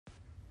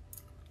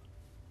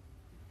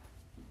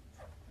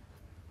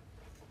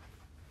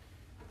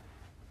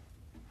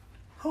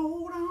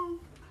Hold on.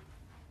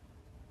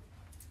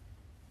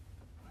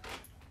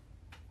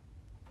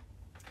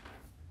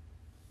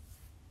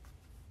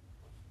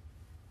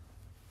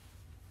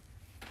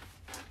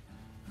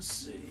 Let's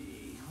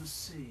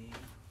see.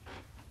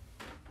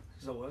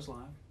 Because I was live.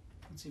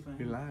 Let's see if I am.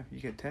 You're live. You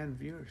get 10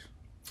 viewers.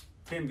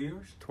 10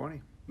 viewers?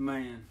 20.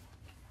 Man.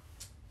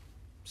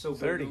 So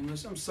 30. big on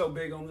this. I'm so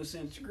big on this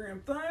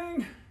Instagram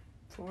thing.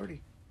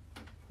 40.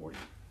 40.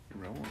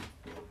 You're rolling.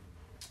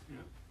 Yeah.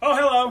 Oh,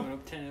 hello. Going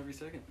up 10 every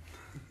second.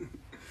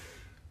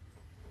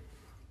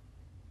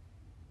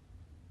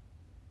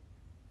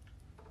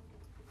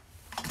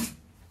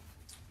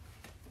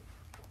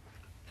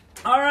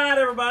 All right,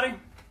 everybody.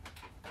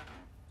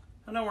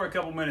 I know we're a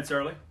couple minutes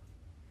early.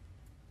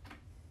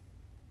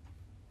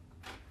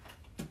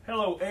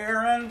 Hello,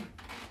 Aaron.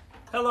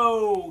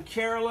 Hello,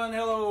 Carolyn.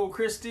 Hello,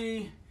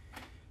 Christy.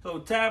 Hello,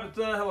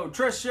 Tabitha. Hello,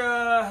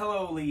 Trisha.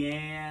 Hello,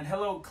 Leanne.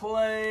 Hello,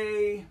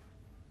 Clay.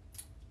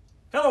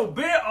 Hello,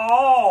 Bill.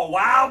 Oh,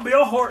 wow,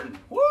 Bill Horton.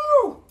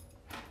 Woo!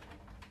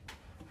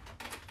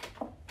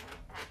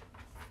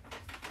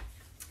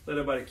 Let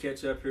everybody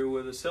catch up here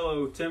with us.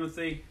 Hello,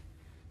 Timothy.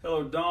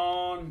 Hello,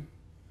 Dawn.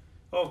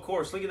 Oh, of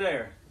course, look at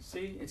there.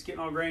 See, it's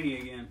getting all grainy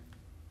again.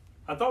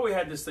 I thought we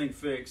had this thing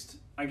fixed.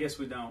 I guess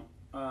we don't.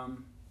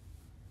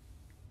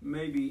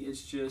 Maybe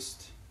it's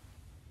just,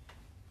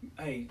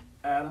 hey,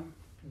 Adam,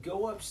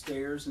 go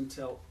upstairs and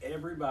tell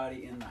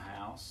everybody in the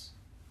house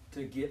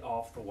to get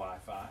off the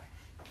Wi-Fi.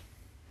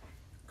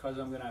 Because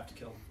I'm going to have to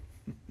kill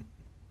them.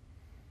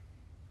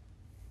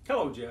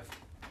 Hello, Jeff.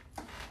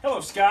 Hello,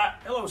 Scott.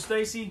 Hello,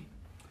 Stacy.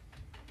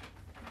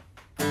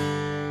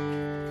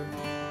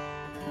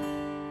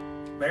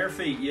 Bare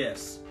feet,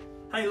 yes.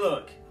 Hey,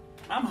 look,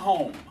 I'm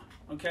home,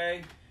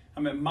 okay?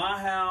 I'm at my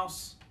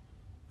house.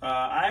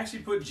 I actually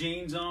put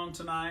jeans on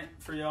tonight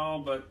for y'all,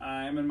 but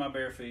I am in my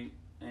bare feet,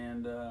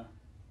 and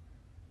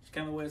it's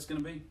kind of the way it's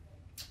going to be.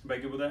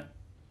 Everybody good with that?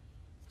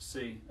 Let's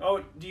see.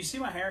 Oh, do you see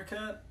my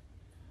haircut?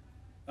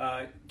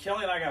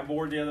 Kelly and I got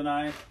bored the other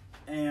night,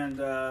 and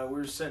we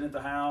were sitting at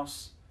the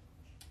house,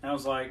 and I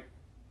was like,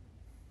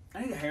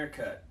 I need a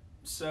haircut.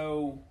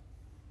 So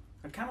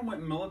I kind of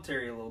went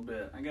military a little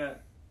bit. I got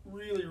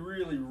really,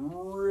 really,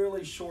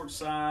 really short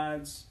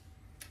sides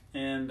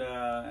and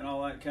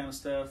all that kind of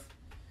stuff.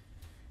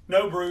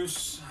 No,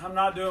 Bruce, I'm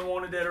not doing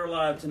Wanted Dead or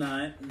Alive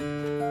tonight.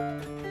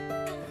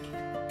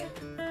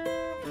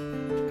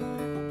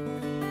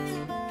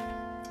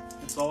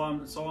 That's all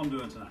I'm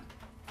doing tonight.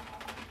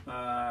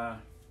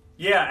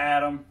 Yeah,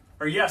 Adam,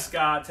 or yeah,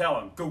 Scott, tell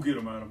him. Go get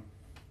him, Adam.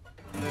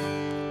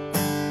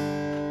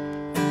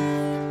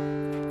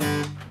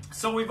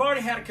 So we've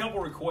already had a couple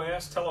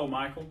requests. Hello,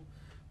 Michael,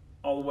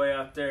 all the way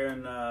out there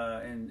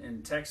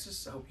in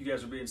Texas. I hope you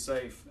guys are being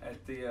safe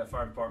at the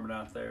fire department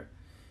out there.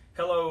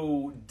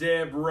 Hello,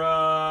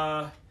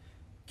 Deborah.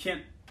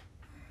 Kent,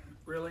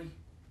 really?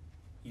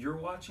 You're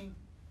watching?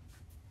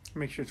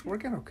 Make sure it's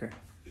working okay.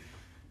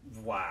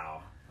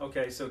 Wow.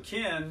 Okay, so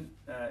Ken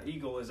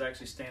Eagle is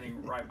actually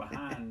standing right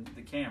behind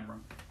the camera.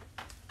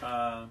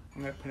 I'm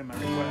going to put in my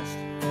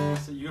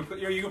request. So are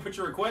you gonna put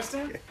your request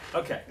in?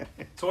 Okay.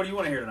 So what do you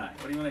want to hear tonight?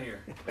 What do you want to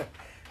hear?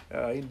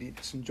 You need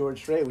some George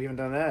Strait. We haven't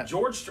done that.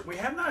 We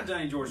have not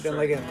done any George We've done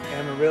Strait. like an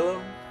Amarillo.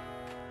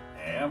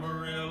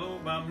 Amarillo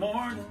by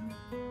morning,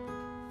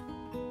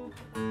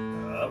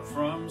 up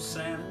from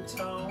San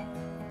Antonio.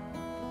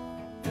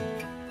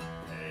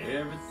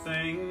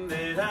 Everything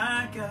that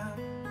I got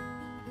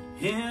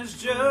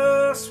is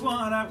just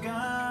what I've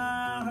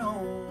got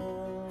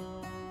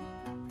on.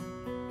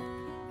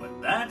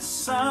 When that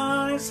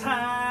sun is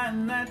high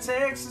in that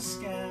Texas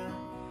sky,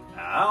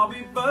 I'll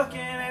be bucking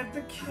at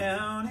the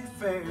county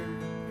fair.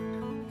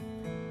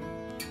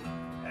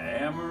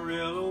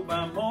 Amarillo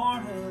by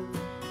morning,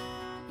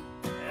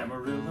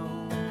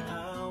 Amarillo,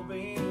 I'll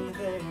be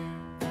there.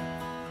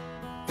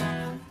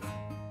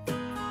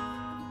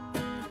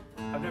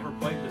 I've never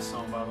played this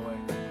song, by the way.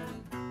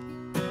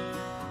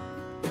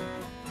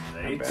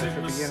 They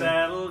took my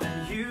saddle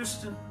in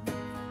Houston,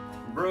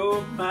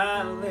 broke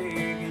my leg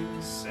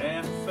in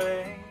Santa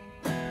Fe,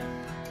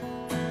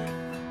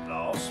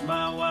 lost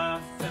my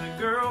wife and a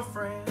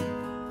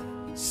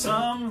girlfriend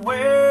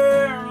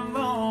somewhere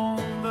along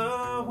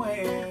the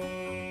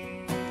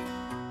way.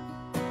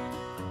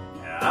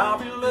 I'll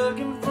be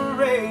looking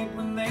for aid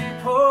when they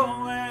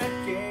pull that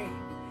gate,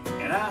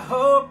 and I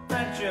hope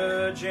that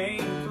judge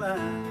ain't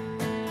blind.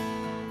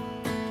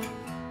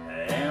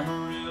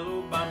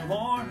 Amarillo by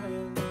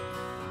morning,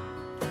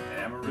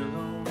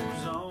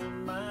 Amarillo's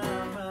on my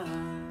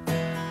mind.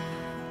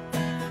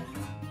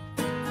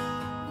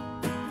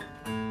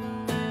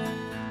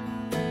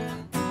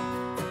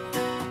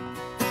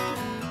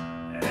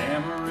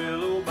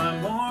 Amarillo by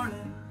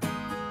morning,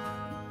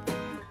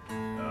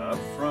 up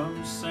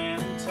from San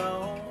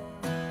Antonio.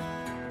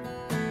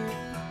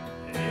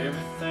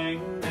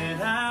 Everything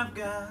that I've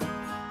got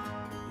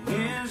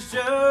is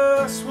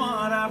just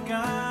what I've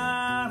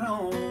got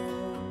on.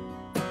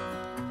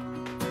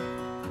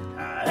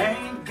 I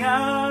ain't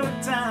got a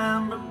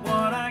dime, but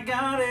what I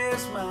got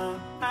is mine.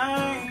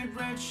 I ain't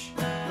rich,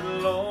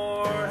 but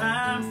Lord,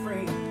 I'm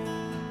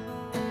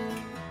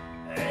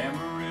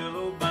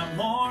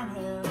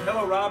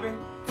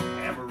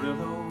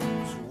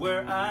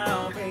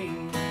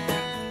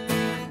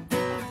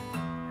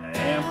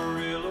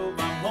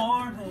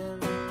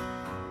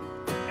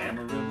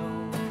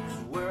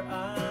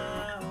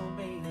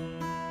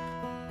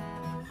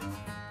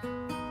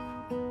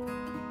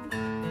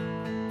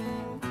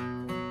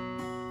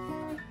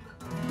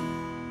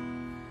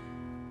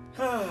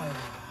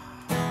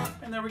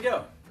there we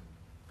go.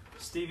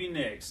 Stevie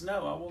Nicks.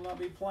 No, I will not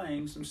be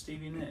playing some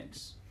Stevie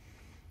Nicks.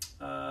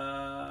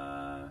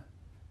 Not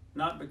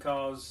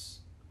because,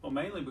 well,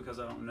 mainly because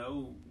I don't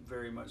know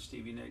very much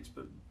Stevie Nicks,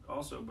 but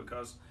also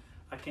because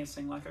I can't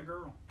sing like a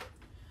girl.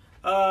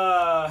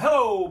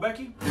 Hello,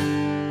 Becky.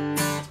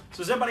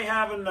 So is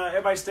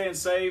everybody staying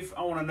safe?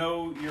 I want to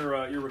know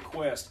your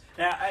request.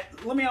 Now,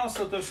 let me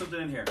also throw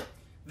something in here.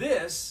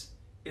 This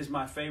is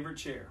my favorite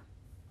chair.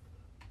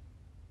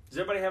 Does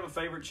everybody have a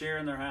favorite chair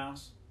in their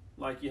house?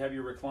 Like you have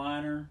your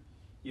recliner,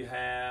 you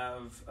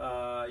have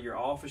your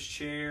office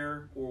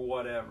chair, or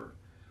whatever.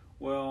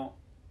 Well,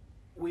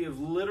 we have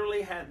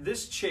literally had,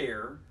 this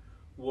chair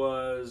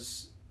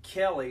was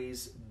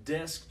Kelly's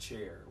desk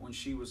chair when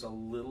she was a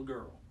little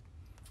girl.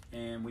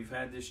 And we've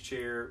had this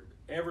chair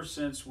ever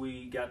since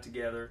we got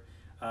together,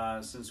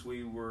 since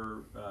we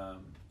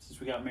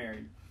got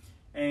married.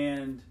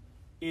 And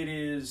it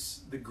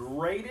is the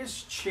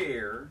greatest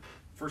chair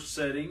for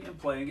sitting and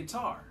playing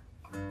guitar.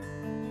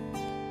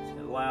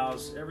 It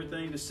allows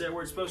everything to sit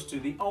where it's supposed to.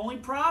 The only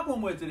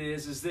problem with it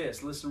is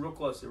this. Listen real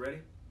closely. Ready?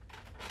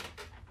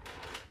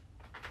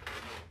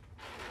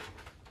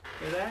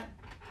 Hear that?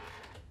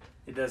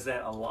 It does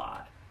that a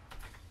lot.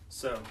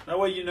 So that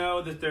way you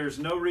know that there's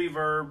no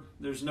reverb,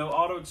 there's no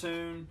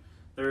auto-tune,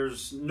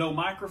 there's no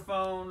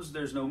microphones,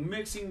 there's no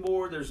mixing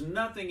board, there's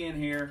nothing in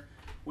here.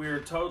 We are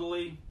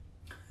totally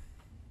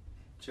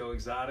Joe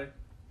Exotic.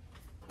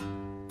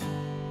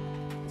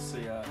 Let's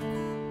see.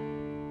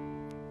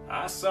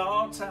 I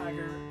saw a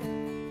tiger.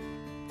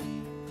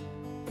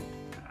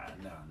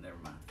 No, never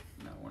mind.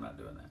 No, we're not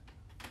doing that.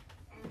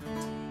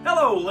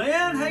 Hello,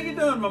 Lynn. How you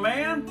doing, my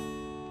man?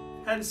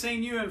 Hadn't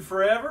seen you in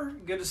forever.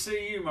 Good to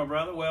see you, my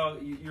brother. Well,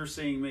 you're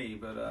seeing me,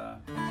 but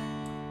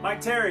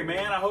Mike Terry,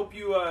 man, I hope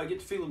you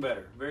get to feeling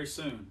better very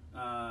soon.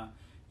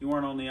 You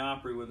weren't on the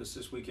Opry with us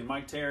this weekend.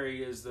 Mike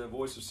Terry is the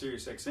voice of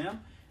Sirius XM,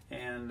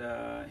 and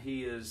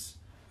he is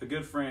a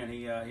good friend.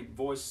 He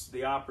voiced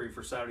the Opry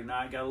for Saturday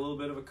night. Got a little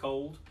bit of a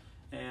cold,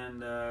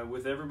 and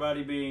with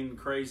everybody being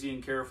crazy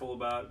and careful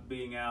about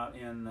being out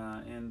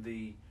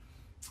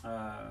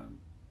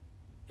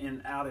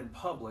out in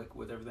public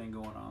with everything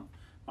going on,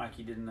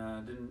 Mikey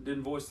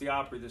didn't voice the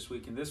Opry this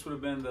weekend. This would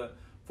have been the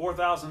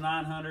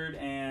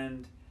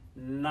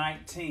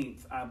 4,919th,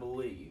 I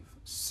believe.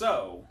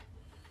 So,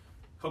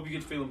 hope you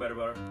get feeling better,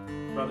 brother.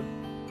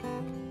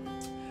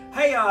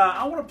 Hey,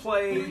 I want to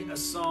play a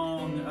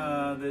song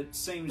that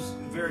seems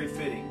very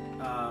fitting.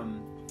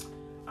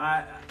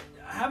 I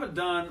haven't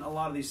done a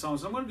lot of these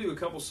songs. I'm going to do a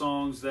couple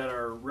songs that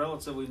are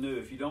relatively new.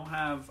 If you don't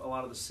have a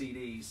lot of the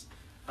CDs,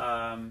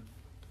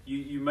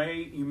 you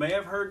may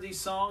have heard these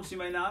songs. You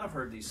may not have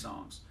heard these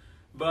songs.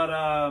 But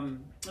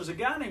there's a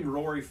guy named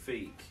Rory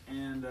Feek,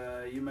 and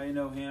you may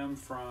know him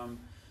from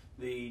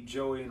the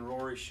Joey and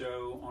Rory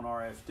show on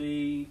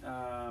RFD.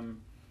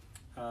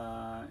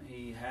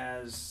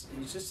 He's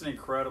just an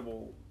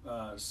incredible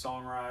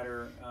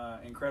songwriter,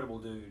 incredible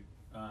dude.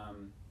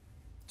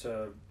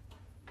 To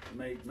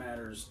make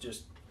matters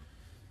just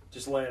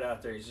lay it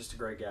out there. He's just a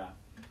great guy.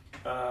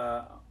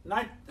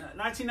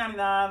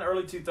 1999,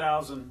 early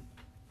 2000,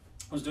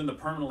 I was doing the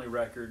Permanently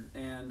record,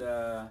 and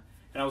I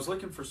was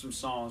looking for some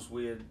songs.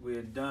 We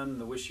had done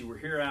the Wish You Were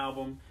Here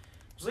album.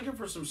 I was looking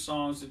for some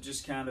songs that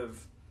just kind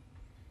of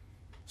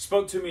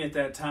spoke to me at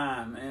that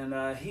time.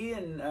 And he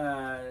and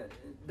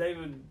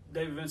David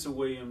Vincent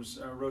Williams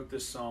wrote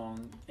this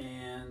song,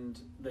 and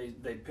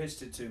they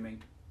pitched it to me,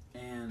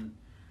 and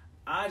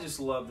I just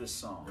love this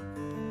song.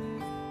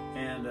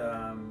 And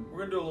we're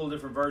gonna do a little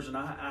different version.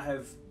 I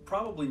have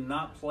probably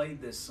not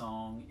played this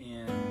song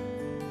in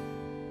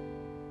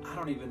I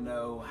don't even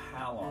know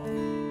how long.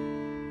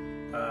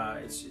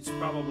 It's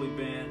probably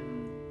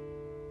been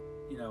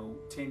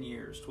 10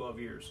 years, 12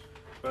 years.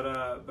 But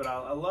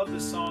I love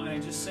this song, and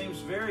it just seems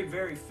very,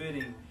 very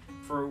fitting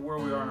for where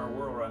we are in our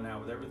world right now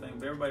with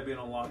everybody being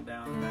on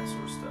lockdown and that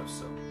sort of stuff.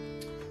 So,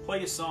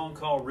 play a song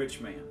called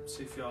 "Rich Man."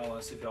 See if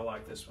y'all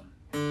like this one.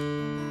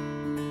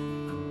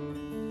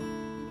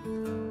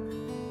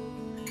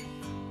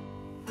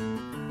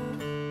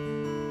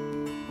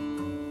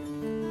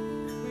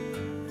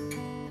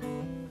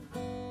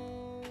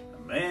 A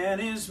man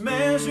is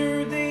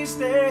measured these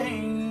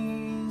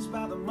days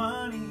by the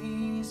money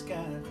he's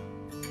got.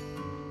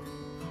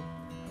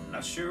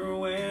 Not sure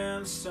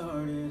when it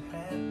started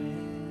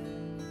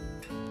happening,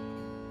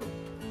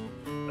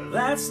 but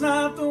that's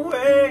not the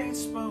way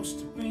it's supposed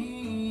to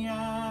be,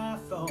 I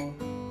thought.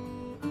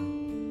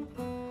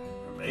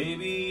 Or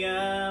maybe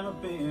I'm a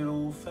bit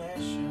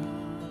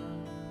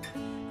old-fashioned,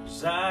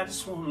 'cause I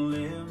just want to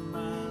live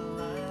my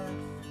life,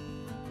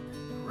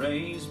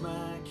 raise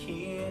my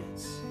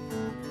kids,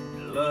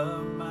 and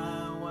love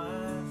my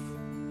wife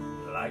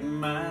like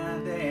my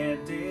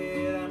dad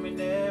did. I may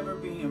never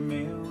be a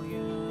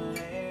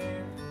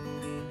millionaire,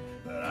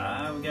 but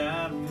I've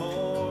got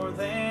more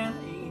than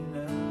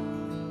enough.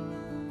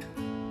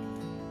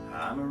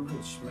 I'm a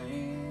rich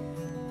man,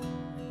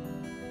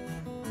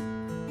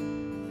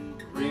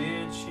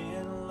 rich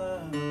in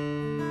love.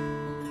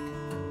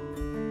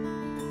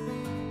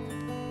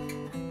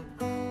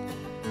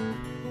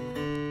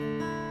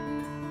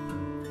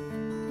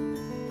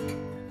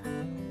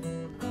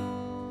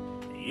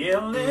 Yeah,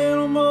 a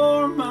little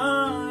more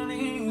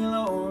money,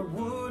 Lord,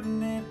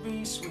 wouldn't it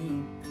be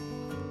sweet?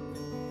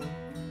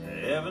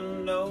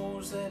 Heaven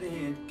knows that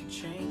it could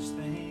change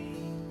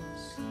things.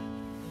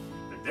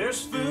 But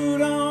there's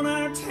food on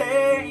our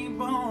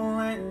table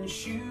and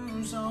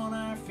shoes on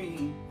our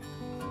feet,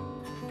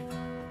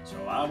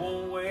 so I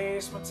won't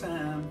waste my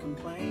time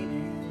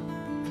complaining,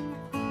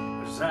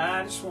 'cause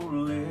I just want to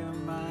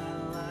live my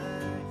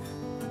life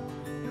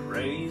and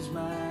raise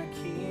my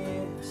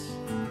kids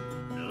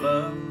and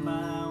love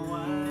my wife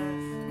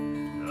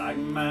like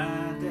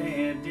my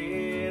dad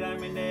did. I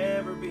may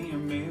never be a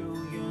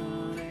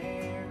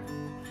millionaire,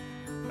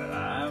 but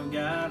I've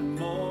got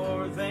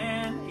more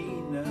than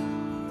enough.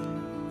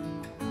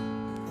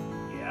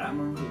 Yeah, I'm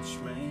a rich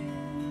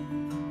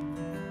man,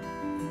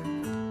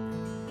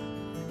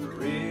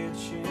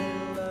 rich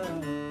in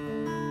love.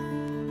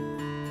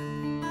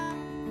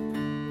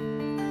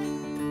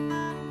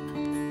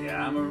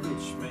 Yeah, I'm a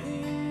rich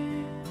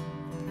man,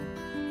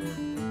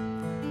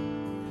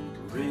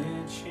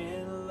 rich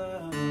in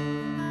love.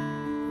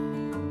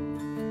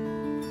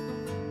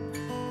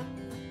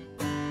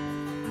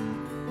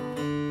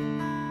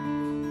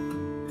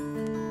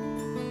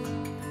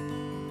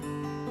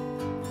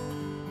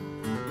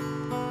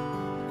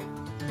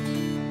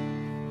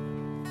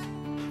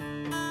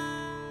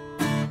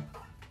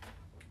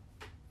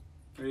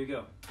 There you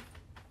go.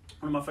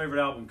 One of my favorite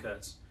album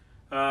cuts.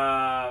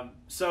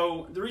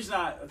 So the reason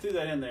I threw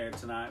that in there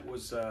tonight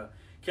was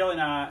Kelly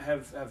and I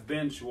have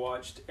binge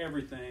watched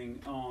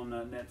everything on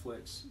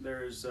Netflix.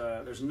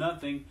 There's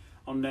nothing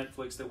on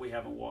Netflix that we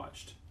haven't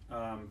watched.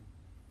 I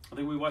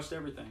think we watched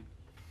everything.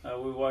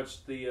 We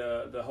watched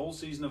the whole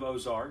season of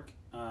Ozark,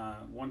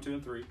 1, 2,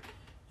 and 3,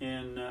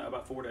 in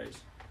about 4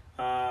 days.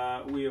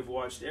 We have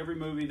watched every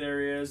movie there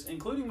is,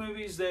 including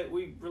movies that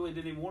we really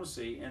didn't even want to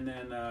see. And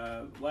then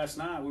last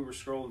night we were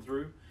scrolling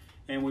through,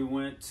 and we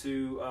went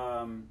to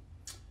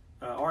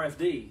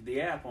RFD,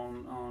 the app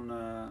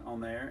on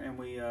there, and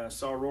we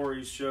saw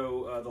Rory's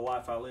show, The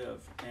Life I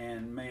Live.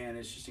 And man,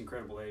 it's just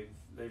incredible.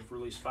 They've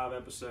released 5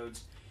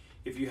 episodes.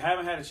 If you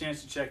haven't had a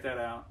chance to check that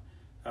out,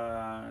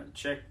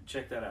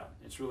 check that out.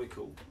 It's really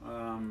cool.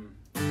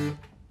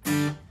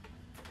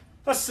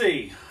 Let's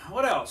see.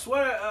 What else?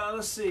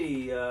 Let's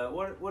see.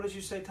 What did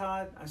you say,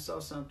 Todd? I saw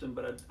something,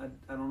 but I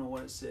don't know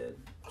what it said.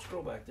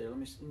 Scroll back there. Let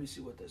me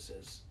see what this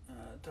says.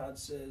 Todd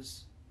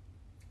says,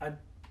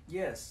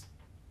 yes,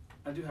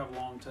 I do have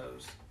long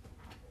toes.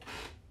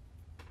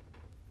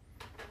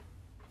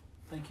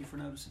 Thank you for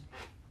noticing.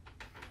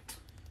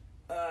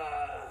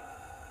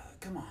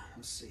 Come on.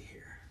 Let's see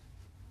here.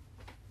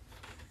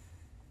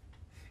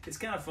 It's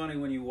kind of funny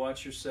when you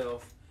watch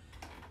yourself,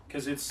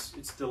 because it's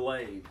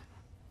delayed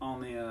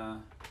on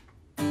the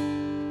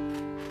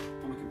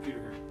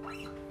computer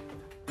here.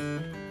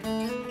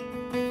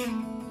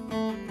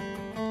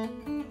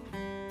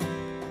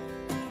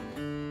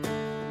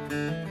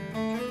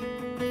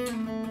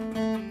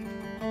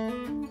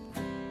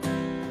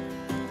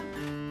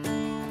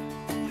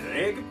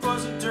 Jacob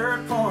was a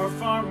dirt poor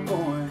farm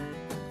boy,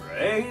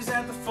 raised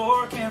at the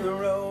fork in the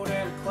road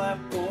in a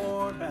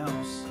clapboard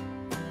house.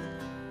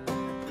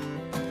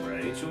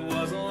 Rachel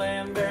was a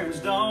land baron's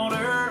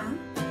daughter,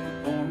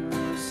 born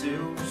with a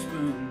silver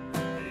spoon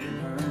in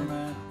her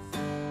mouth.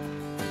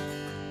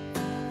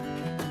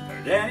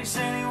 Her daddy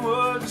said he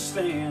wouldn't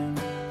stand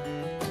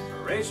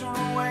for Rachel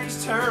to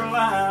waste her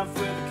life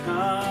with a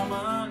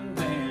common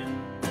man.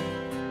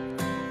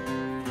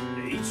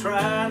 He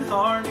tried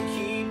hard to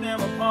keep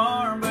them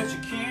apart, but you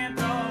can't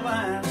draw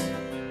lines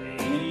in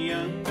any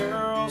young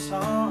girl's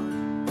heart.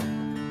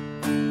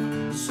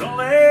 So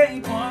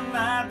late one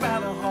night by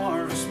the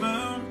harvest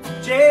moon,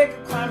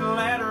 Jacob climbed a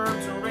ladder up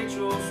to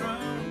Rachel's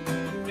room.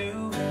 He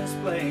knew his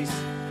place,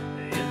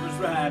 it was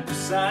right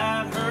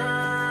beside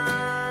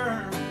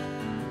her.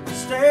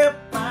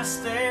 Step by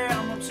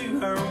step to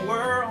her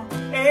world,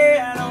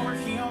 head over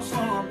heels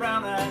for a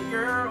brown-eyed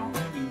girl.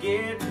 And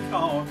getting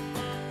caught,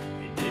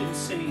 it didn't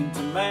seem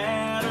to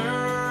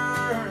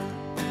matter,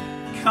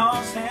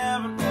 'cause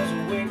heaven was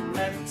waiting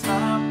at the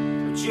top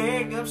of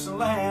Jacob's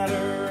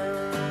ladder.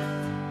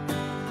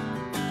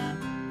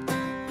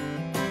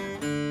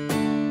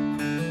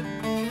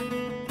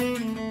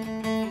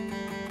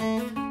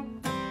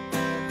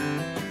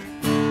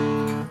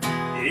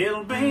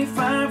 It'll be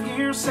 5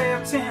 years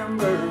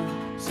September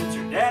since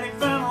your daddy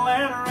found a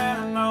letter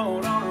and a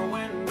note on her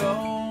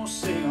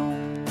windowsill.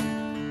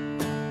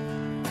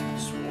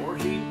 Swore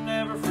he'd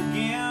never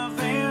forgive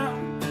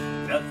him.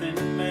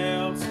 Nothing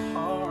melts a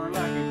heart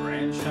like a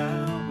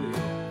grandchild will.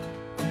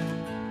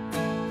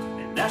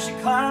 And now she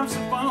climbs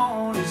up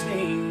on his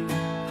knee.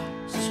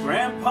 Says,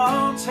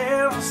 Grandpa,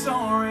 tell a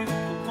story,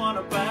 but what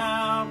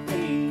about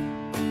me?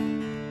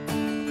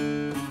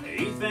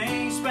 He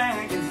thinks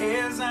back and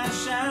his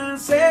eyes shine,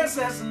 says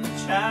as a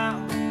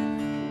child,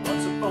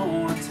 once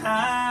upon a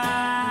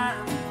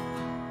time.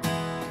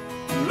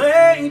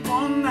 Late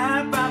one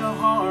night by the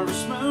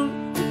harvest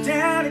moon, your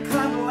daddy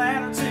climbed a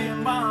ladder to your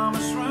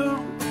mama's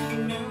room. He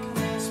knew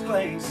his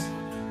place,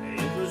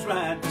 it was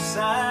right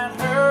beside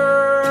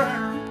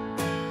her.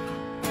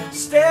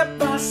 step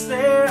by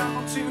step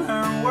to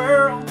her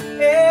world,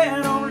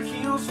 head over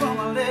heels for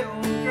my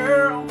little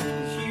girl.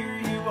 And here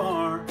you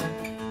are,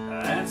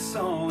 that's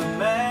all that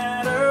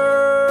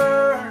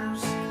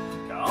matters.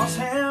 'Cause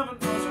heaven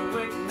was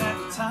waiting at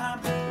the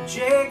time for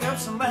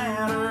Jacob's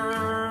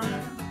ladder.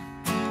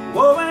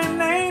 Oh,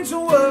 an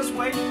angel was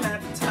waiting at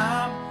the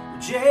time for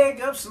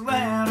Jacob's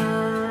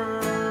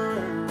ladder.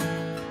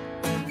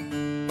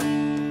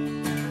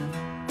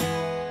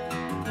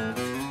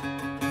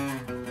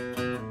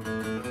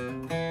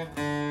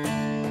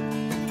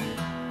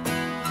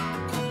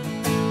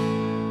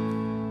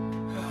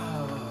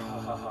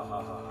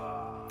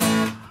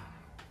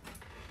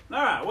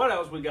 All right, what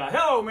else we got?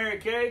 Hello, Mary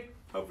Kay.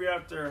 Hope you're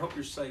out there. Hope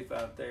you're safe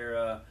out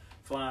there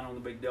flying on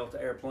the big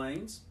Delta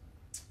airplanes,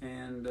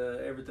 and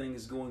everything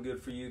is going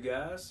good for you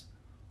guys.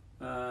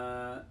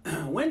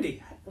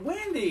 Wendy,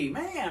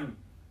 man,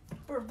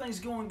 hope everything's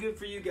going good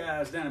for you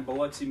guys down in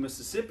Biloxi,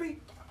 Mississippi.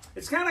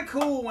 It's kind of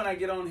cool when I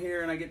get on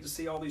here and I get to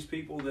see all these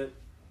people that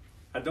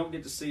I don't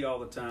get to see all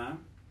the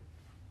time.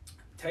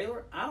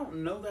 Taylor, I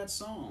don't know that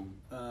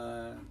song.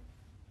 I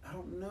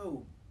don't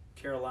know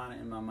Carolina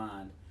in My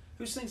Mind.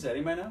 Who sings that?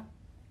 Anybody know?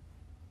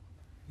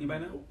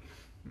 Anybody know?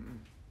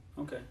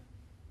 Mm-hmm. Okay.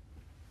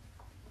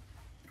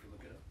 You can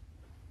look it up.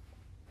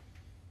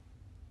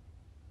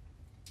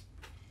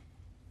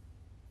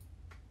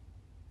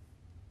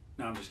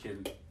 No, I'm just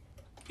kidding.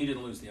 He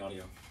didn't lose the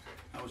audio.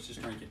 I was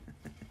just drinking.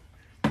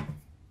 I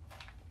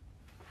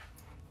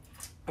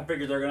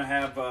figured they're going to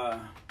have,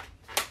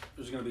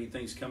 there's going to be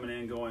things coming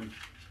in going,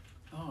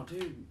 oh,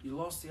 dude, you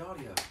lost the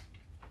audio.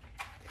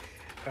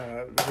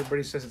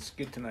 Everybody says it's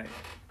good tonight.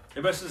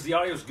 Everybody says the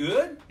audio's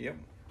good? Yep.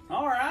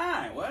 All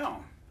right,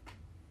 well,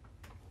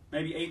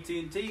 maybe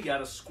AT&T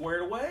got us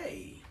squared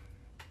away.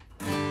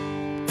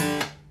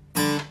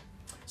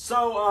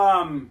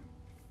 So,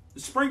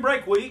 spring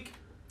break week,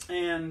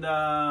 and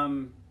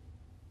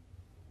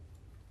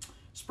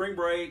spring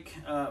break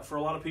for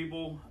a lot of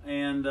people,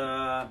 and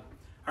our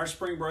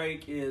spring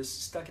break is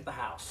stuck at the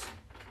house.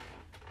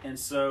 And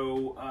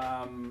so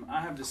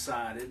I have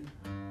decided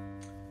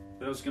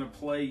that I was going to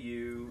play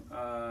you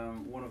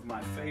one of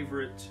my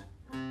favorite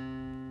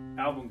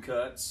album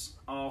cuts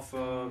off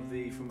of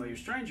the Familiar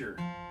Stranger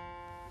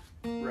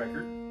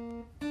record.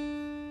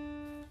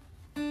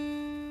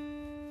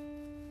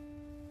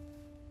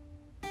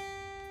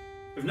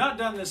 We've not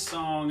done this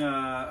song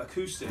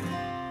acoustic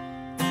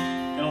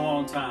in a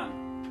long time.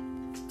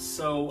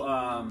 So,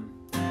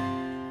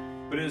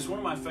 but it is one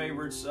of my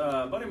favorites.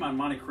 A buddy of mine,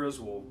 Monty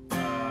Criswell,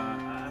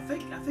 I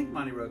think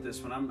Monty wrote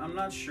this one. I'm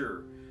not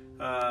sure.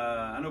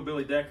 I know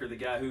Billy Decker, the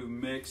guy who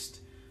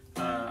mixed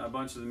a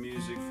bunch of the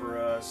music for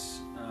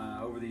us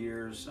over the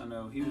years. I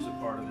know he was a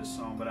part of this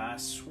song, but I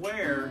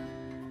swear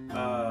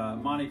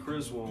Monty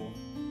Criswell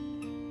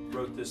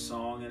wrote this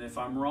song, and if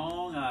I'm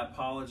wrong, I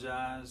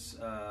apologize.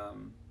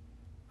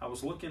 I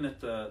was looking at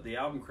the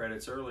album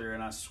credits earlier,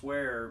 and I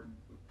swear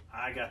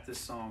I got this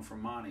song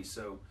from Monty,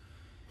 so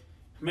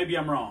maybe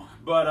I'm wrong.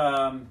 But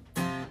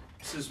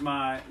this is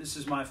my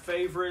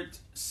favorite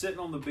sitting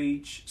on the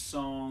beach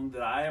song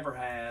that I ever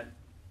had.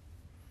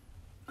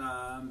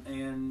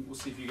 And we'll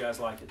see if you guys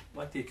like it.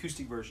 Like the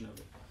acoustic version of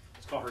it.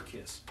 It's called Her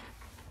Kiss.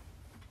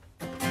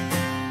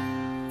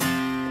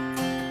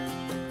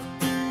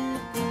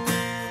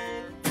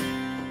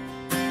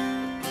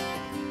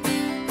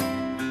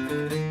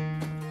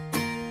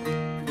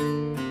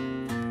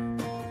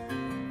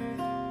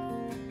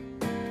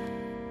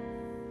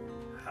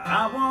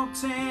 I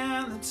walked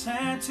in the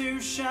tattoo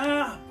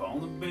shop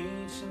on the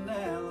beach in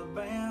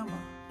Alabama.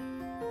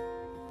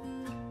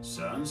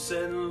 Sun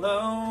setting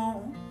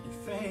low and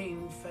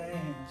fading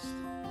fast.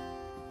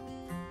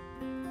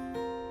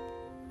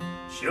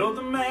 Showed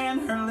the man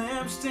her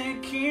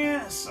lipstick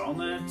kiss on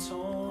that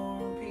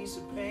torn piece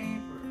of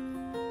paper.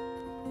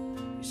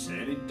 He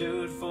said he'd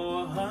do it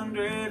for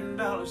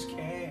 $100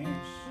 cash.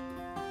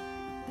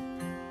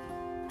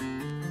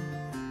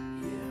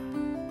 Yeah,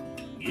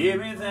 give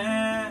me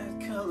that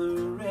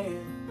color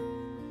red.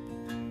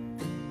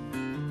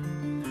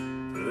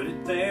 Put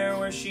it there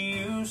where she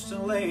used to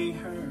lay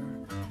her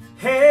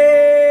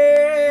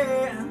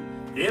head.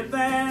 Dip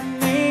that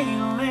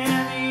needle in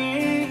the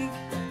ink.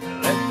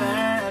 Let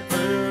that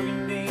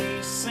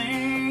burgundy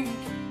sink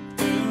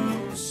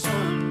through the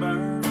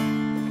sunburn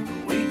the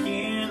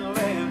weekend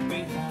left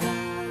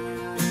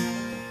behind.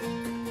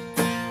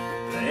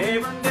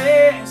 Labor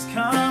Day's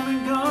come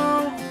and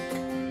gone.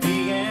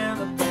 Me and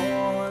the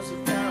boys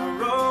have got a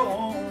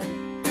roll,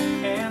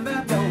 and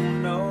I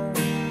don't know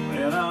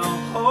when I'll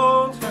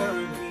hold her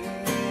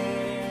again.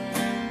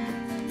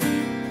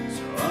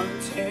 So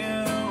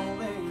until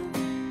then,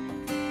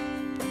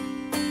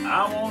 I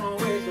wanna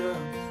wake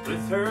up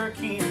with her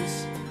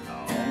kiss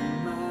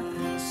on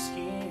my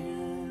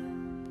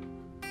skin.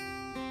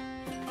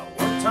 I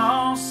worked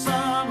all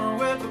summer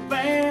with the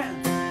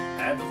band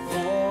at the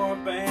Fort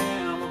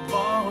Bama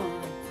bar.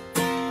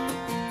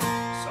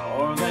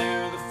 Saw her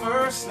there the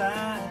first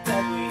night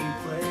that we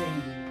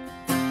played.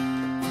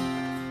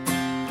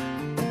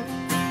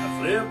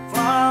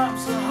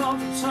 Flip-flops the whole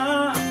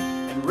time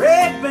and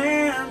red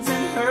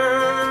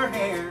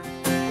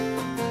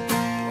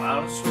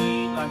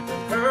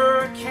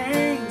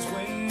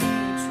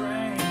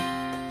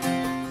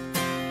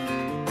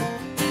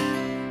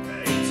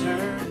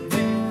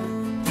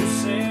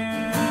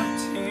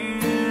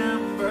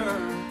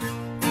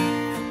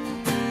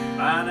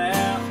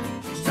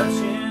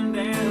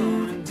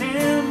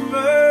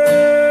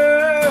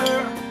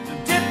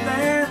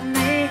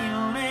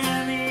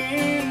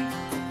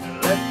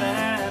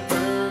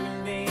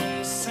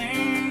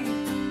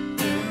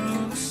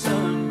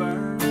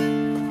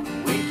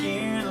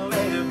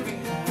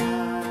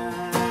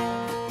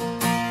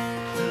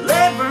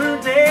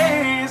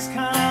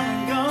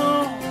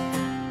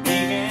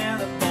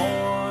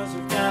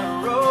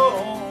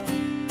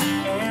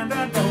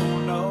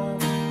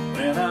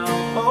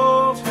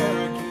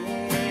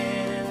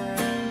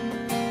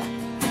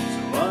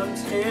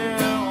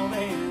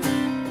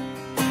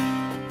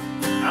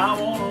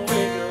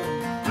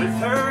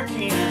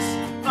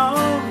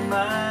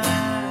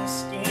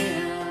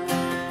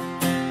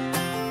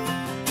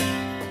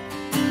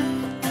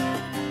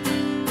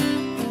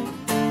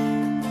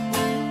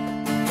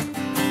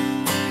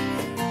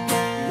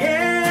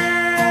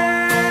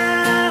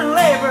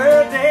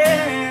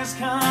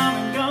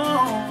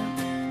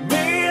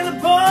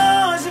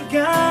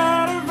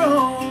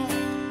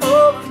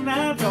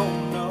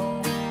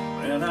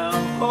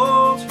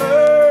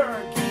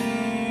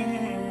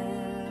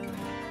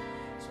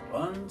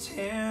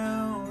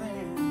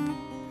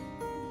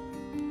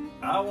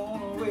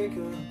wake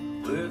up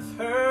with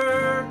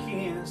her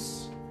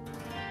kiss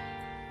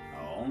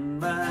on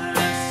my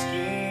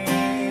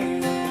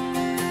skin.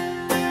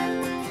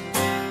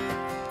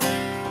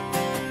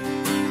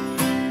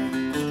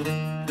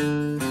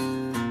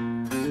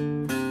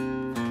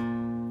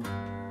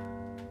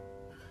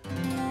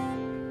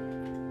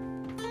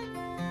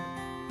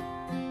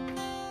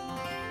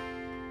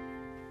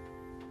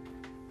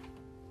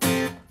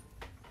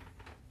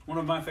 One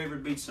of my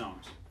favorite beach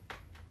songs.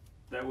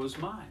 That was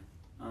mine,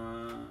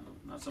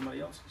 not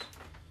somebody else's.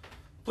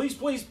 Please,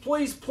 please,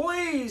 please,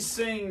 please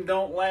sing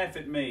Don't Laugh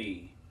at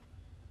Me.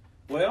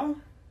 Well,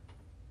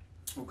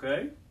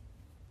 okay.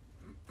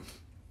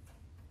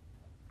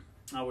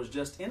 I was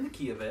just in the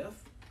key of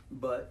F,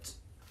 but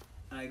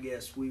I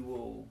guess we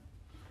will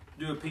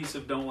do a piece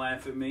of Don't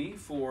Laugh at Me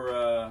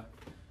for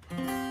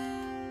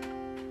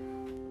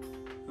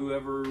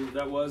whoever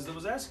that was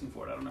asking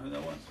for it. I don't know who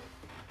that was.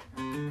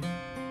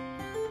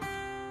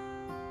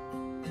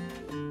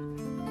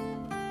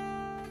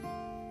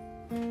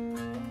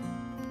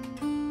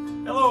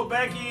 Hello,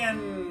 Becky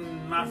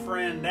and my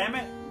friend, damn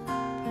it.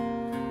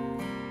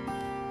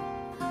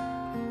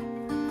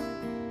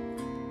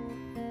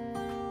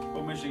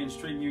 Hope Michigan's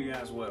treating you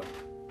guys well.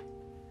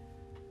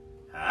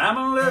 I'm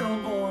a little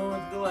boy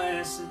with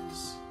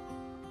glasses,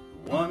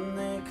 the one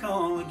they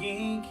call a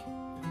geek,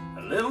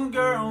 a little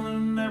girl who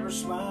never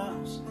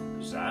smiles,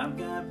 'cause I've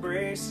got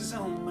braces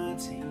on my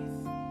teeth.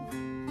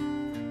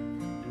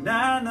 And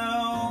I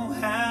know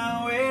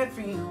how it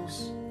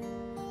feels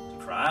to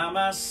cry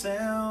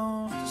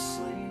myself to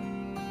sleep.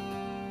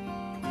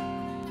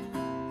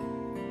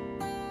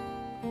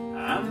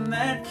 I'm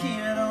that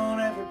kid on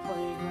every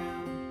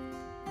playground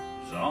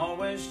who's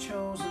always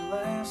chosen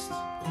last,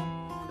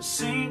 a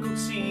single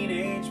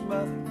teenage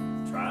mother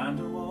trying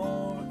to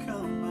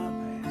overcome my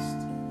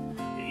past.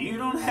 You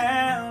don't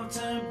have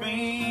to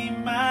be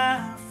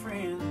my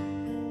friend.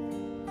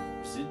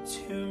 Is it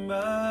too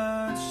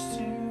much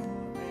to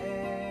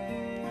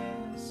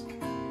ask?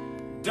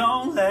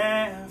 Don't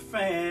laugh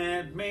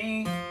at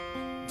me,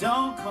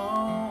 don't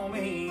call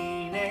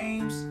me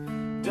names,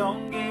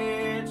 don't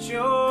get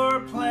your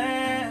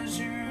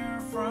pleasure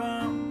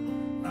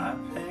from my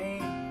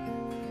pain.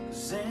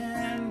 'Cause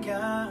in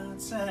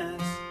God's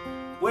eyes,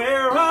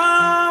 we're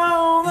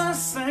all the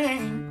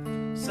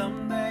same.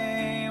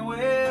 Someday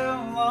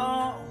we'll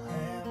all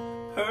have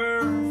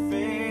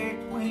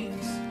perfect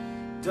wings.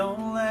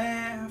 Don't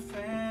laugh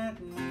at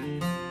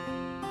me.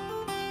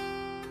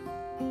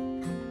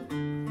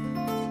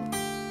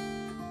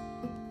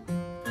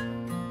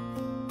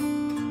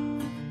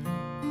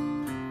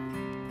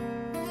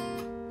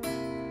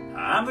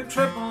 I'm the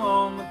triple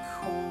on the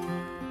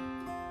corner.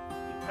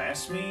 You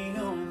pass me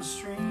on the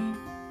street,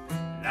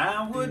 and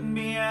I wouldn't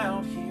be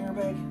out here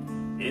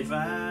begging if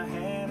I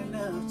had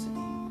enough to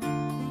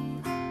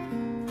eat.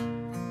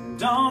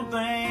 Don't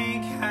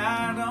think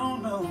I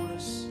don't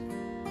notice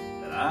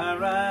that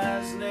our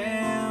eyes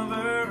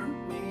never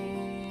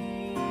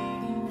meet.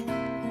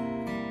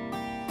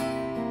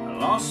 I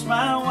lost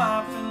my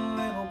wife and a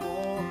little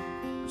boy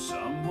when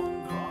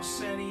someone crossed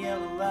that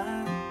yellow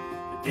line.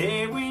 The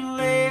day we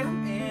laid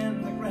them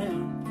in the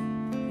ground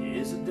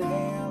is the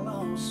day I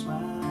lost my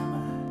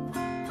mind.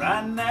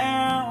 Right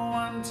now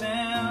I'm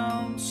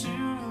down to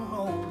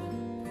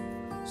holding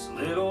this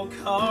little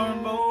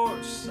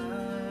cardboard sign.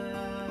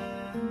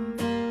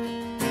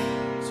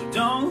 So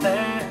don't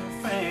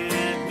laugh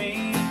at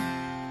me,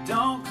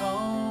 don't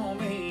call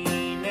me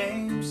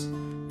names,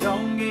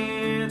 don't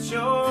get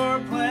your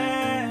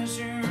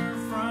pleasure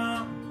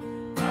from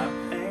my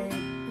pain.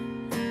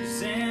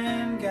 'Cause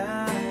in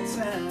God's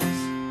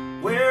eyes,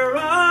 we're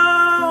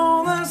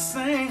all the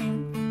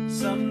same.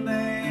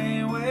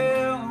 Someday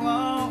we'll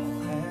all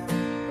have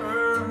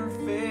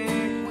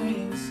perfect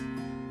wings.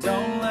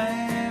 Don't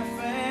laugh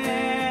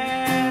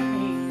at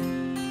me.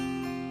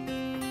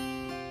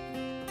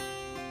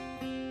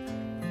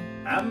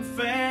 I'm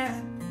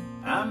fat,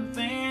 I'm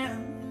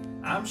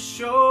thin, I'm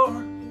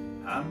short,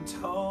 I'm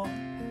tall,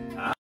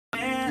 I'm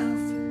deaf,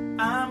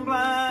 I'm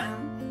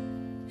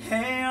blind.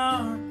 Hey,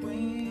 aren't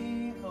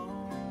we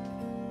all?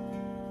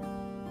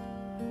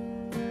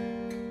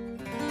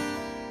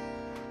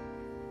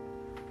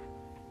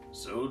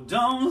 So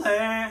don't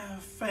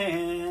laugh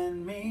at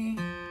me,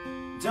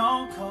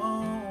 don't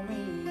call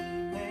me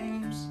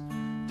names,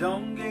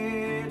 don't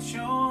get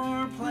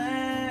your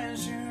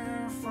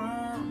pleasure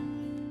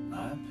from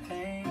my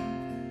pain.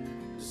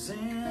 'Cause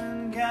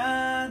in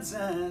God's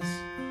eyes,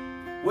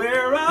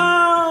 we're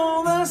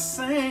all the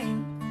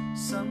same.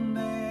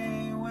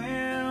 Someday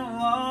we'll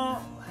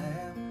all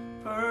have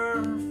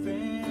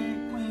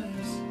perfect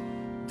wings.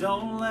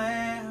 Don't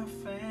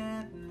laugh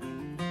at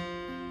me.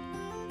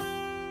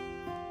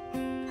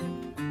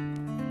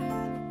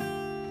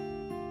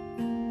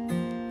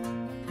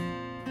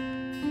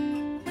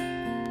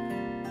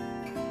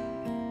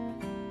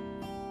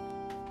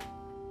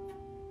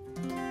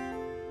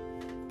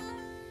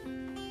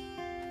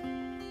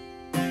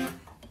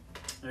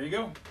 There you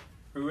go.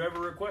 Whoever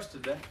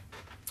requested that.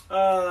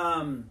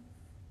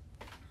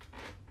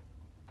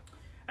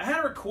 I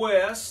had a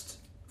request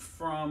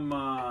from,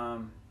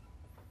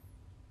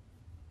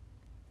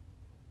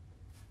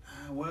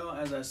 well,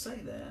 as I say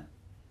that,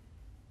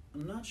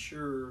 I'm not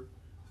sure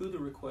who the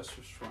request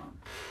was from.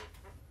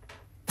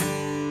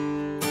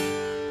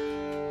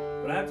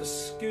 But I have to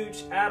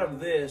scooch out of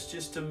this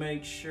just to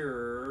make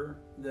sure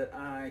that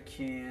I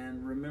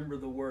can remember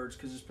the words,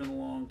 because it's been a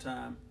long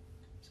time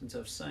since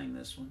I've sang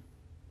this one.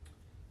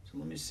 So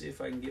let me see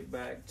if I can get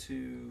back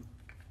to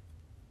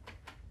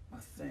my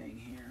thing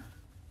here.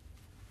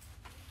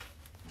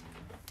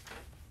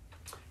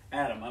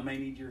 Adam, I may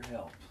need your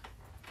help.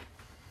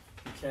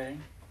 Okay?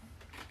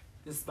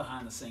 This is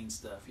behind the scenes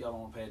stuff. Y'all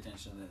don't want to pay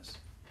attention to this.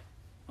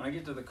 When I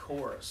get to the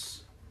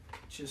chorus,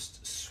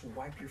 just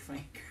swipe your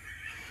finger.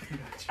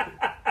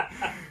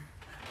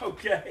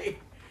 Okay.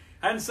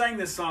 I hadn't sang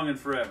this song in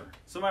forever.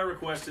 Somebody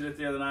requested it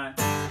the other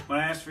night when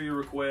I asked for your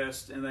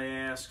request, and they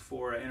asked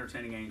for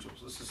Entertaining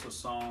Angels. This is a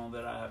song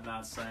that I have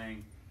not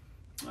sang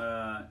in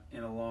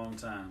a long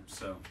time.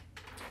 So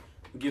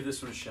we'll give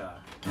this one a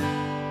shot.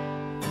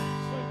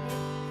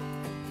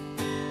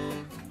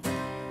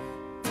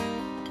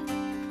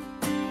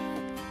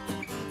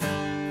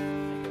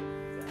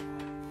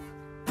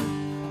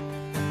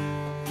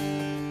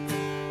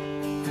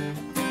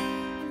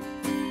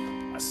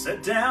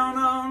 Sat down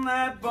on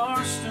that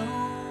bar stool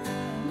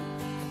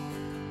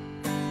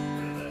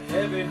with a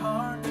heavy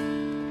heart,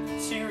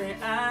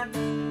 teary-eyed,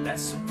 that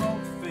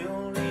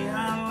smoke-filled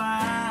neon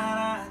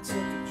light. I took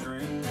a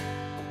drink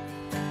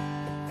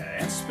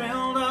and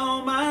spilled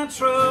all my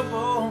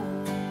troubles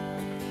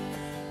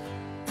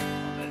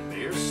on that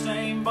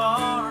beer-stained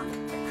bar.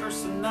 I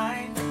cursed the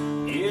night,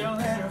 yeah,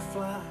 let her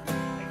fly.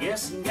 I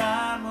guess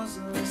God was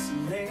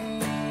listening.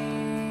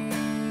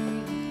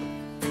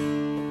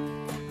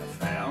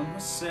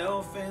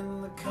 Myself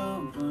in the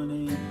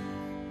company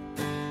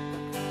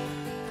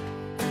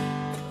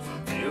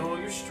of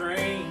familiar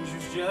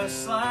strangers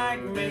just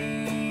like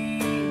me.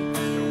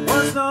 There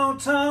was no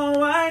tall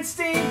white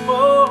steeple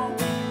or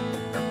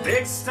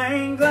big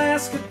stained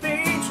glass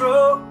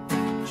cathedral,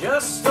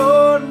 just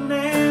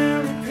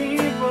ordinary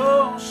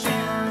people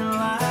sharing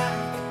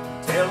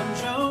life, telling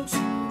jokes,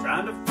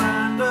 trying to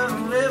find a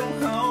little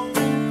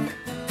home.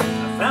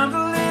 I found a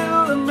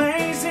little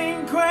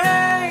amazing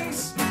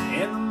grace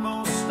in the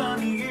most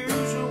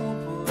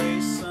unusual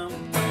place,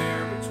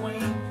 somewhere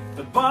between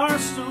the bar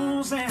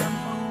stools and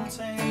pool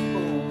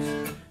tables.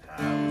 I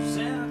was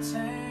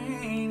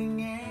entertaining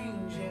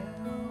angels.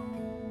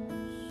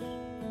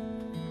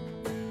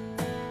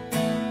 A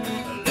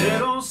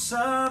little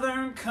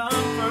southern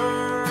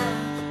comfort.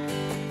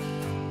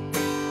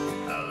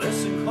 I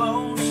listened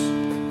close,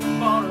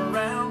 fought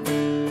around.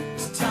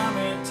 This time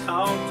he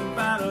talked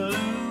about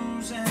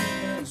losing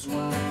his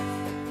wife.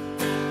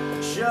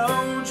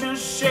 Joe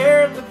just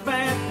shared the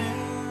bad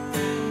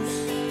news.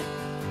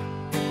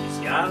 He's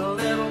got a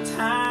little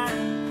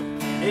time,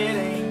 and it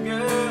ain't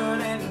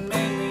good, and it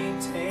made me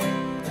take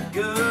a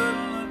good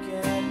look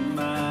at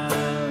my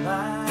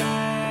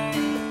life.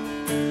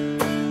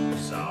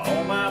 So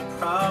all my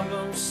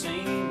problems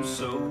seem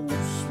so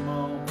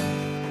small,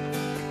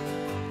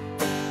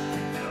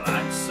 and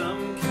like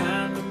some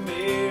kind of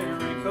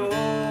miracle.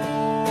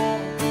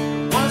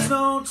 There was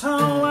no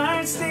tall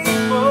white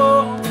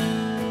steeple,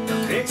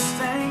 big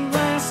stained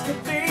glass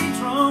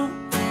cathedral,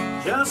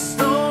 just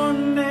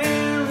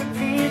ordinary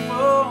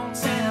people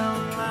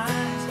telling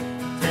lies,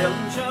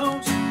 telling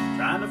jokes,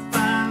 trying to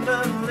find a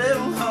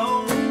little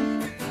hope.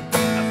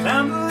 I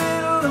found a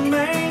little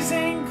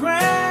amazing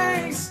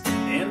grace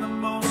in the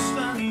most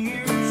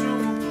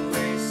unusual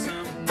place,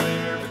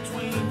 somewhere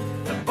between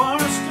the bar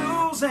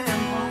stools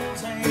and pool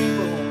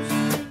tables.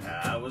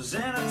 I was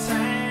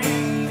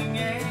entertaining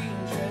angels.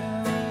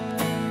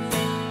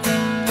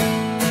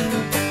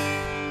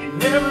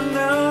 Never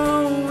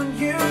know when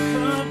you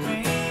could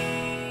be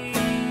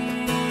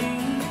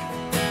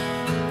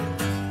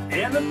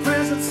in the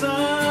presence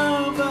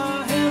of the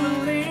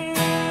heavenly.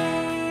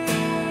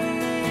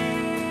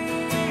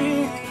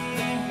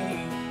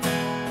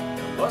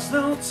 There was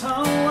no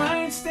tall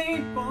white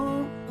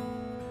steeple,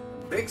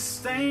 a big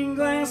stained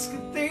glass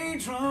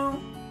cathedral,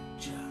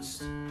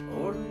 just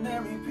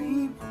ordinary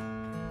people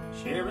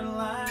sharing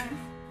life,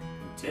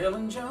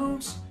 telling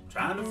jokes,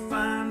 trying to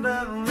find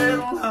a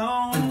little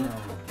home.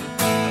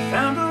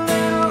 Found a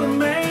little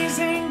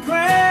amazing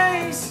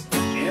grace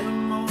in the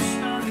most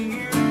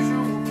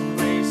unusual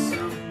place,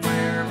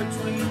 somewhere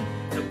between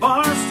the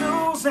bar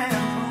stools and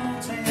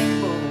pool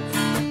tables.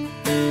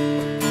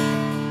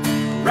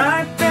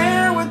 Right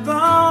there with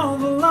all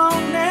the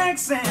long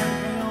necks and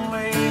pale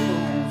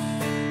labels.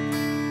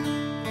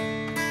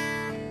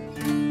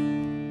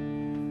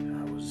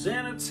 I was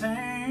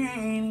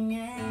entertaining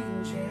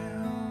angels.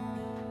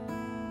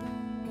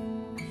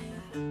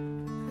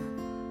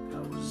 I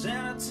was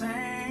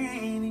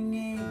entertaining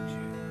angels.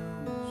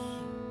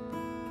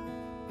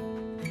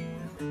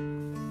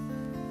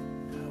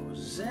 I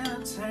was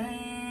entertaining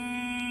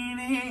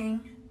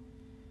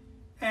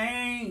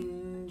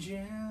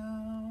angels.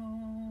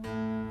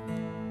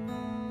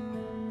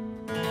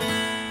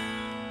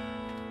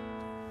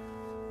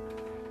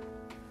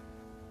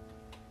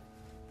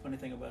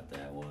 thing about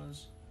that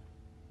was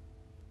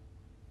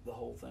the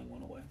whole thing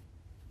went away.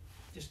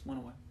 Just went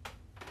away.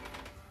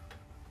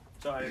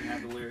 So I didn't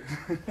have the lyrics.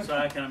 So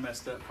I kind of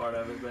messed up part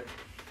of it. But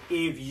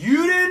if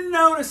you didn't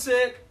notice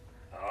it,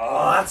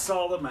 oh, that's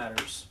all that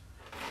matters.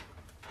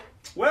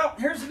 Well,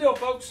 here's the deal,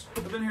 folks.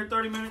 I've been here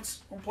 30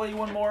 minutes. I'm going to play you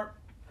one more.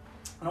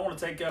 I don't want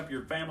to take up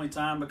your family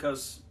time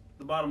because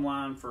the bottom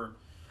line for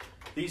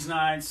these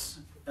nights,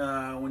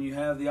 when you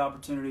have the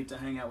opportunity to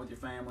hang out with your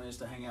family, is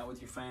to hang out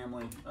with your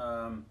family.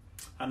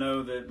 I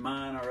know that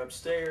mine are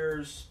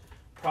upstairs,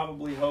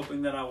 probably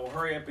hoping that I will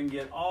hurry up and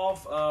get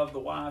off of the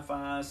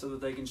Wi-Fi so that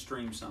they can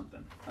stream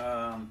something.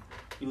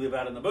 We live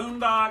out in the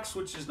boondocks,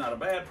 which is not a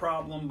bad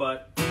problem,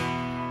 but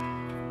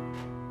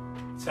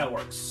that's how it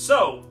works.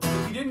 So,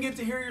 if you didn't get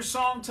to hear your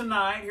song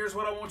tonight, here's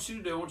what I want you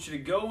to do. I want you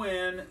to go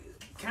in,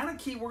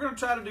 we're going to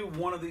try to do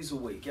one of these a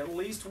week, at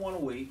least one a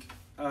week.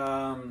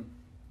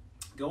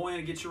 Go in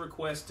and get your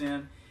request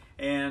in.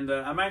 And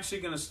I'm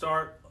actually going to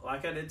start,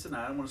 like I did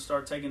tonight, I'm going to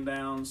start taking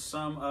down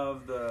some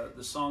of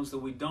the songs that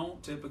we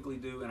don't typically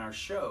do in our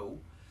show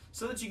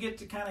so that you get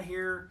to kind of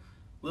hear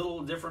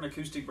little different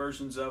acoustic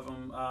versions of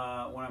them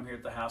when I'm here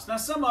at the house. Now,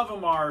 some of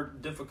them are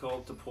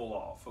difficult to pull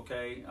off,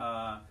 okay?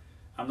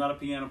 I'm not a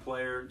piano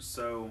player,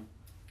 so,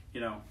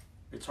 you know,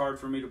 it's hard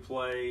for me to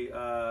play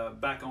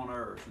Back on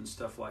Earth and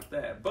stuff like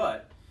that.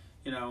 But,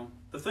 you know,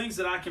 the things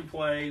that I can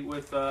play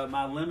with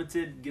my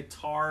limited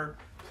guitar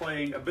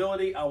playing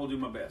ability, I will do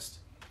my best.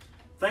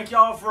 Thank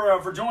y'all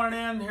for joining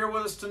in here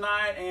with us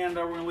tonight, and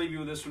we're going to leave you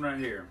with this one right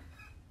here.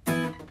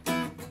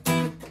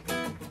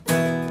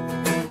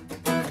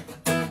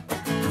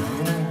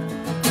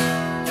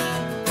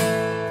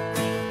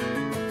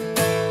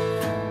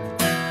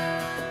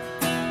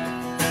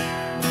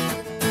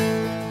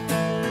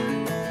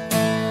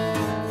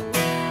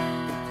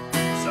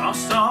 Saw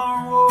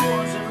Star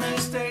Wars and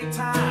mid-state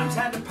times,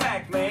 had the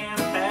Pac-Man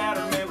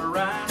pattern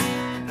memorized.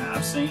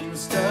 I've seen the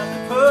stuff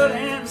they put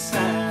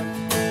inside.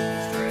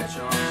 Stretch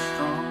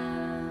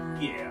Armstrong,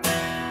 yeah.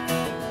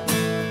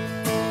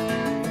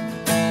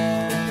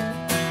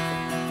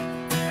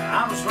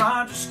 I was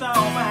Roger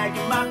Staubach back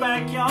in my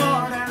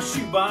backyard, had a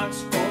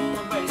shoebox full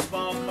of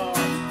baseball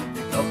cards,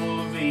 a couple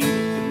of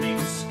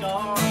English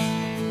scars,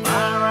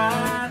 my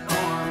right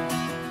arm.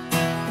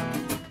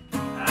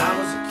 I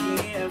was a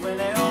kid when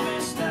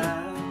Elvis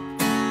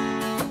died,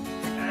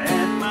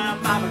 and my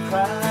mama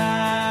cried.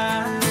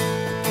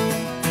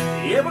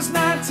 It was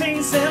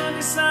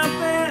 1970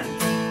 something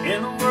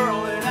in the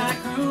world that I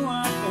grew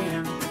up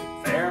in.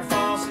 Farrah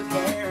Fawcett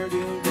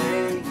hairdo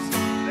days,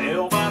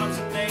 bell bottoms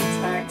and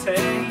 8-track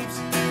tapes.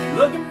 And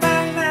looking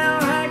back now,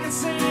 I can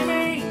see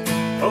me.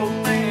 Oh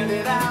man,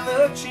 did I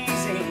look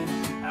cheesy.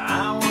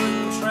 I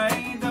wouldn't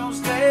trade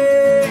those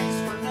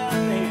days for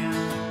nothing.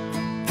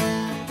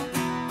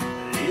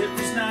 It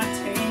was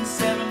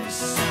 1970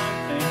 something.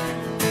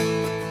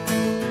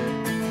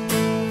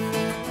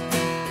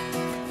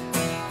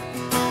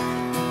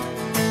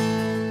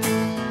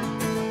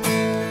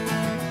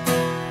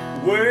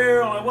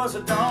 Well, it was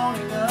a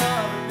dawning of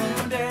a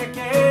new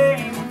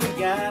decade. We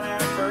got our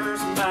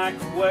first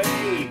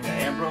microwave.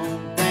 Dad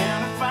broke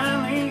down and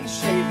finally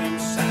shaved them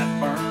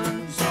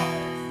sideburns off.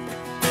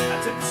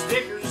 I took the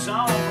stickers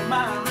off of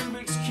my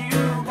Rubik's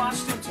Cube,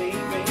 watched the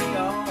TV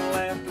all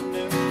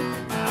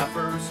afternoon. My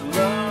first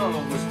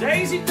love was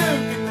Daisy Duke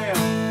and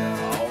them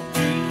all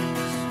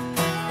jeans.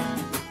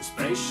 The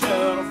space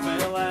shuttle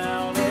fell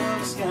out of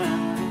the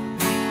sky,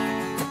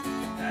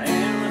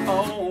 and the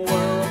whole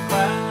world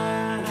cried.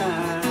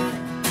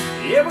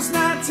 It was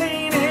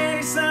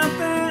 1980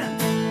 something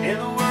in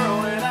the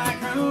world that I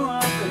grew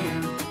up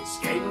in.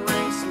 Skating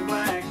rinks and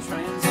black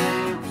Trans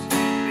Ams,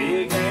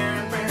 big hair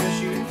and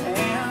parachute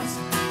pants.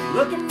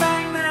 Looking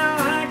back now,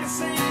 I can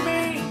see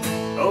me.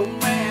 Oh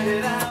man,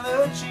 did I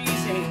look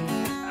cheesy.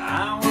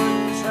 I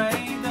wouldn't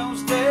trade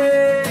those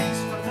days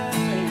for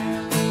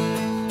nothing.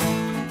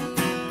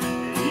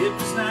 It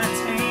was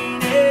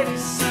 1980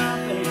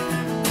 something.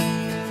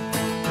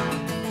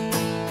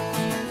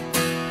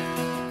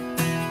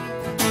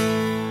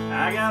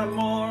 I got a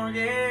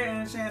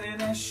mortgage and an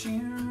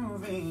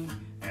SUV,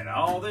 and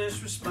all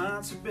this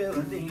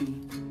responsibility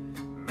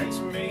makes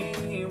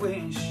me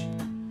wish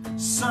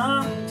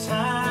sometimes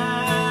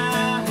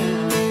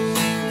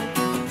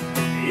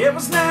it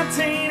was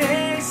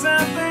 1980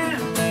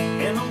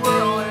 something in the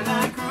world that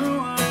I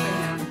grew up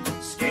in.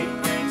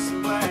 Skating rinks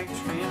and black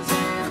Trans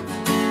Ams,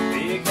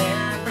 big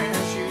hair and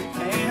parachute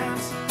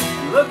pants.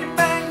 And looking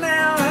back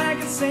now, I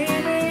can see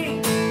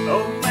me.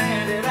 Oh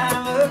man, did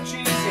I look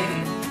cheesy.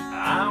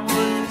 I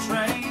wouldn't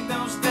trade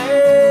those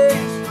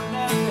days for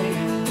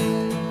nothing.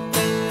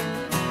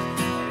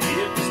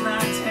 It was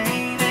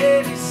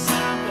 1980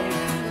 something.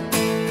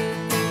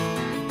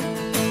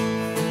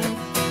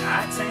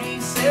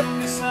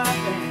 1970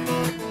 something.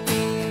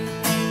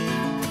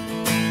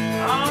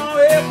 Oh,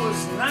 it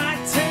was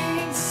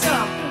 19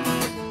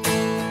 something.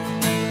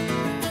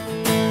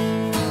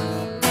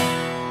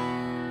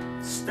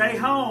 Stay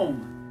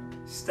home,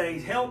 stay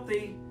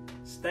healthy,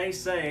 stay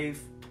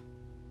safe.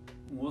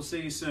 We'll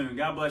see you soon.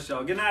 God bless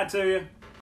y'all. Good night to you.